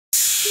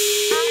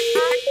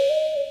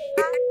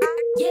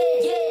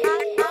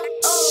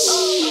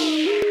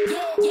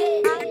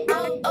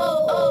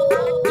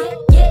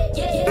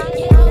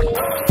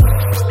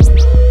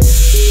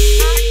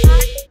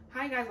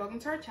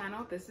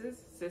channel. This is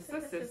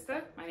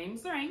Seestas. My name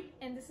is Lorraien.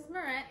 And this is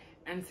Mihret.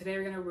 And today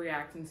we're going to be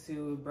reacting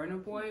to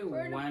Burna Boy,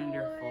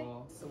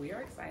 Wonderful. So we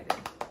are excited.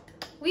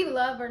 We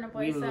love Burna Boy.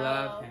 We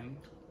love him.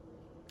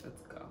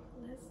 Let's go.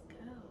 Let's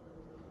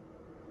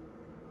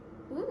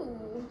go.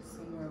 Ooh.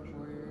 Some more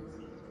warriors.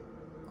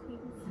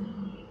 Queens.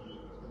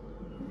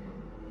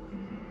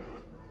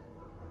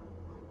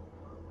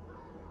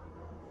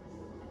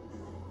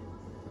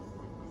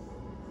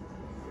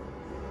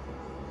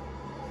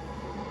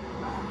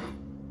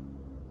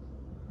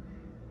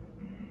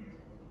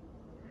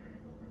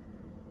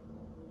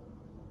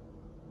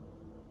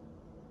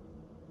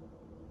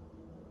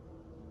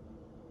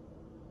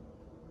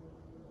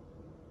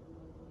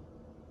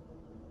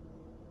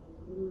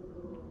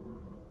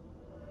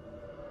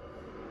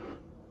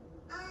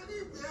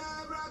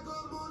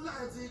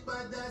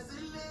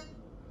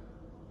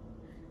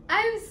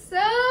 I'm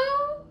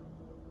so...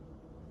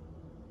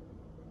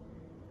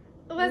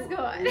 Let's go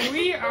on.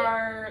 We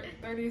are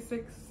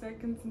 36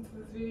 seconds into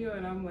this video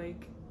and I'm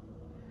like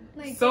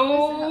what's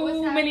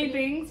many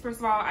things. First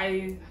of all,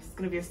 it's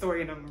gonna be a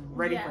story and I'm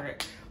ready for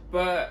it.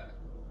 But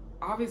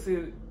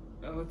obviously,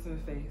 what's in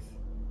the face?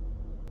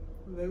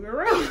 The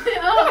gorilla.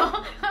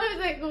 Oh, I was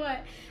like,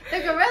 what? The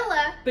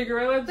gorilla. The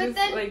gorilla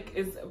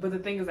but the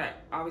thing is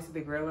that obviously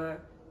the gorilla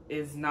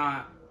is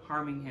not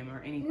harming him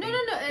or anything. No,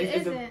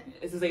 it isn't.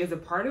 It's a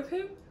part of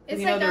him.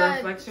 It's like the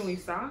reflection we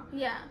saw.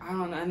 Yeah. I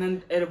don't know. And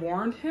then it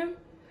warned him,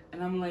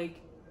 and I'm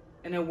like,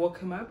 and it woke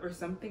him up or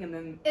something, and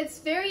then it's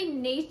very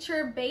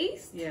nature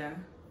based. Yeah.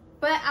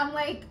 But I'm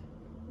like,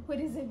 what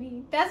does it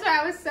mean? That's why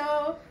I was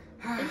so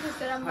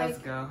interested. I'm Let's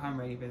go. I'm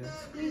ready for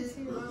this. Me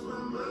too.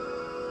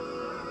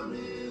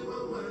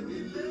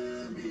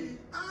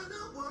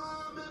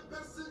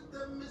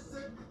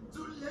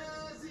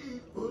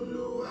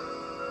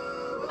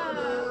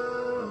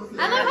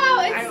 I love how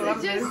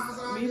it's just...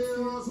 Me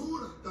too.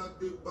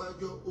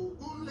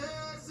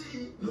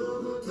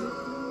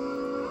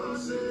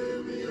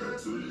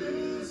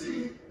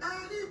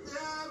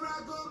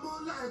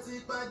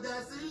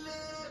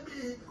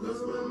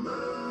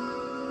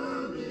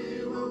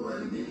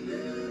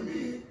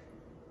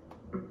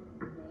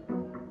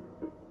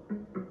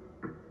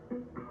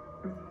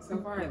 So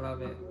far, I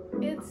love it.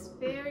 It's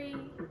very...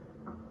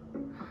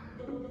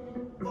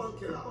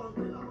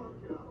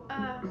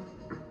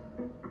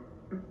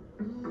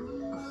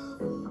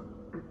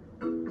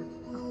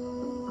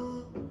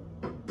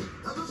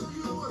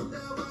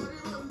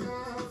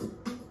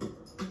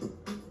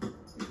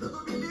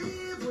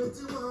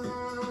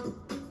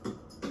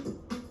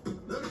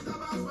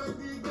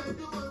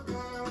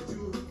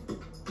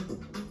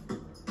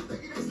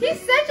 He's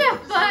such a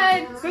fun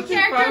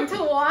character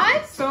to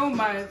watch. So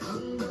much.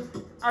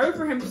 I root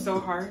for him so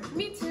hard.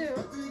 Me too.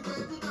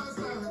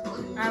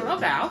 I love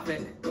the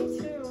outfit. Me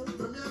too.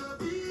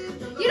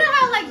 You know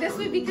how like this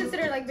would be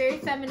considered like very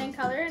feminine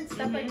color and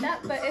stuff like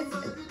that, but it's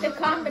the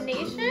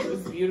combination.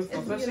 It's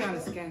beautiful, especially on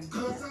the skin.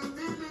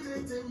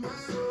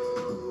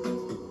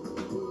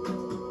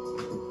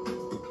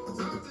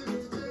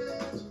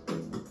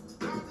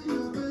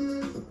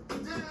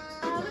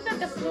 Oh, look at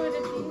the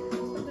fluidity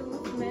of the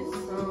movement.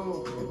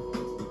 So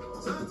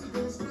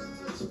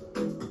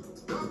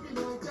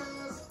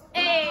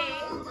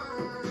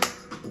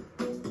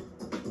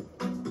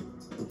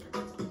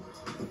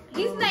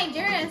he's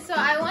Nigerian, so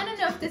I want to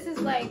know if this is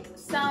like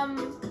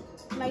some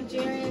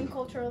Nigerian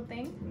cultural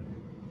thing.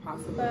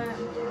 possibly. But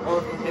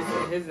or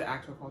it's his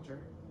actual culture.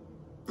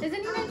 Isn't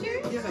he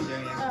Nigerian? He's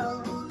Nigerian.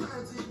 Oh.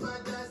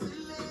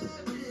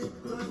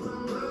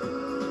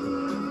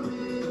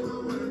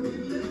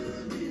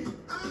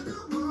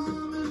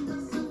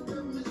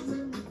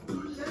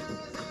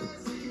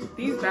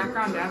 These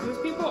background dancers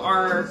people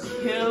are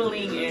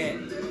killing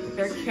it.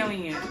 They're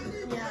killing it.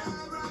 Yeah.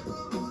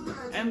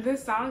 And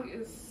this song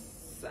is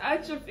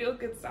such a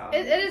feel-good song.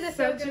 It is a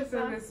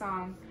feel-good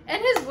song.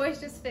 And his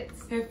voice just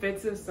fits. It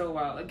fits it so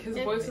well. Like his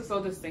voice is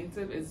so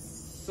distinctive. It's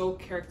so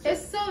characteristic.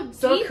 It's so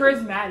so deep.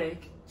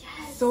 charismatic.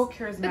 Yes. So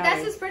charismatic. But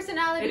that's his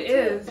personality. It too.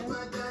 is.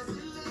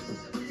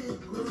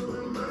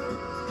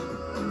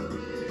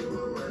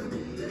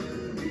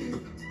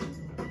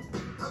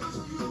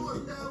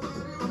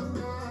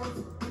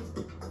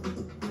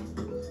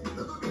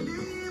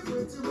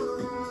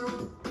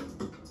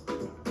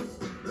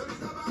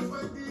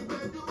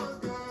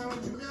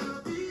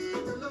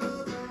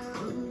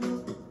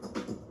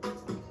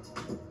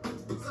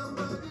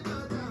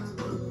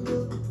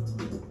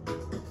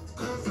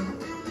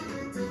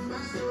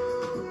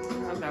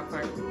 That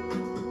part.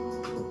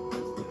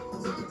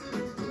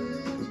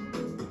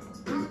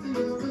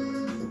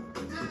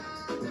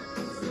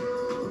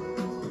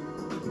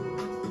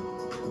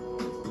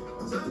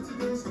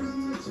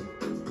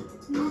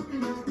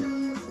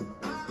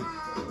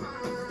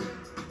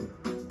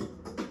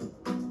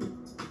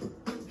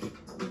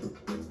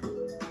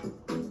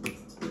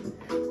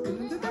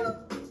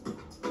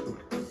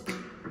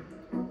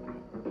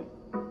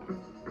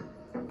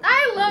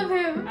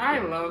 I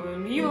love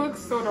him. He looks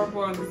so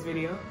adorable in this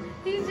video.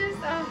 He's just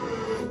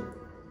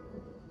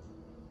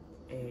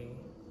Hey.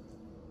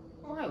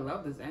 Oh, I love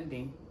love this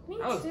ending. Me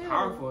that was too.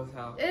 powerful as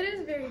hell. It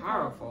is very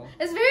Powerful.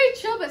 It's very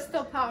chill but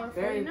still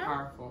powerful. Very you know?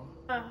 powerful.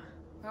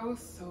 That was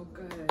so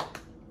good.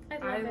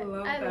 I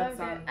loved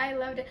song. it. I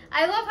loved it.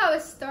 I love how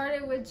it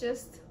started with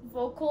just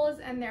vocals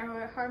and they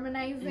were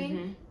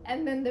harmonizing,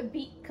 and then the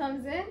beat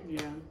comes in.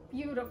 Yeah.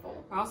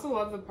 Beautiful. I also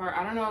love the part.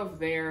 I don't know if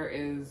there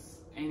is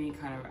any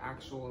kind of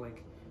actual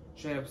like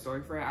straight up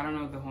story for it. I don't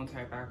know the whole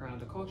entire background of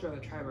the culture or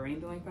the tribe or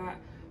anything like that.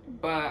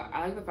 But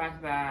I like the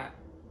fact that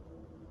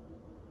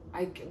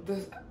I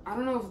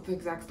don't know if the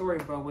exact story,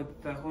 but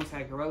with the whole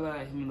entire gorilla,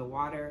 him in the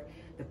water,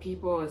 the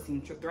people, it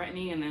seemed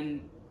threatening, and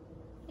then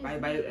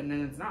and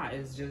then it's not.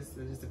 It's just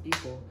the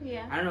people.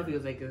 Yeah. I don't know if it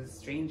was like a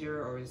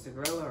stranger or just a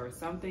gorilla or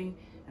something,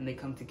 and they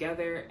come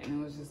together,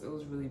 and it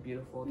was really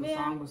beautiful. The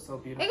song was so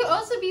beautiful. It could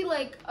also be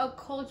like a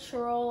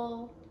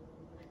cultural,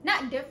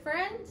 not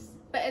difference,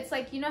 but it's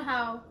like, you know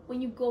how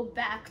when you go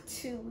back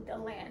to the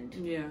land.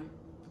 Yeah.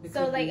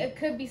 So like it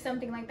could be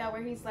something like that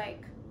where he's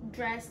like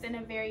dressed in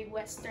a very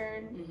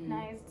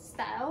westernized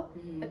style,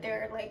 but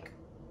they're like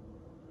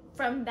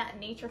from that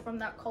nature, from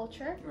that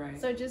culture. Right.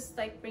 So just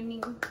like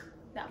bringing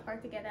that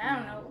part together. I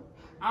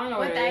don't know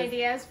what the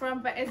idea is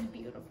from, but it's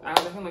beautiful. I'll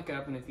definitely look it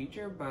up in the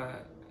future,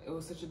 but it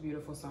was such a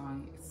beautiful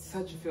song. It's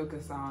such a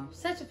feel-good song.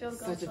 Such a feel-good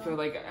song. Such a feel,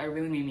 like, it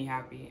really made me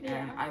happy.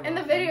 Yeah. And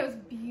the video is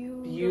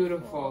beautiful.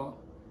 Beautiful.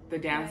 The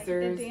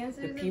dancers, like,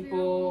 the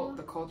people,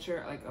 the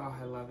culture, like, oh,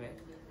 I love it.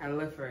 I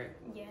live for it.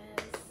 Yes.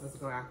 Let's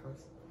go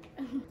Afros.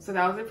 So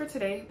that was it for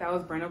today. That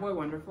was Burna Boy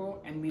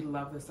Wonderful, and we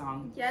love the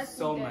song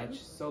so much.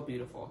 So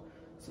beautiful.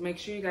 So make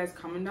sure you guys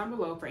comment down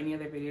below for any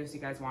other videos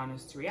you guys want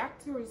us to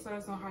react to, or just let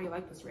us know how you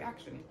like this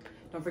reaction.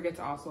 Don't forget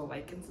to also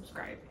like and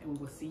subscribe, and we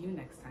will see you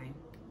next time.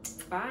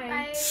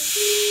 Bye.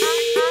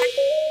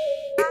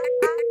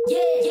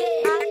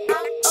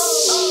 Bye.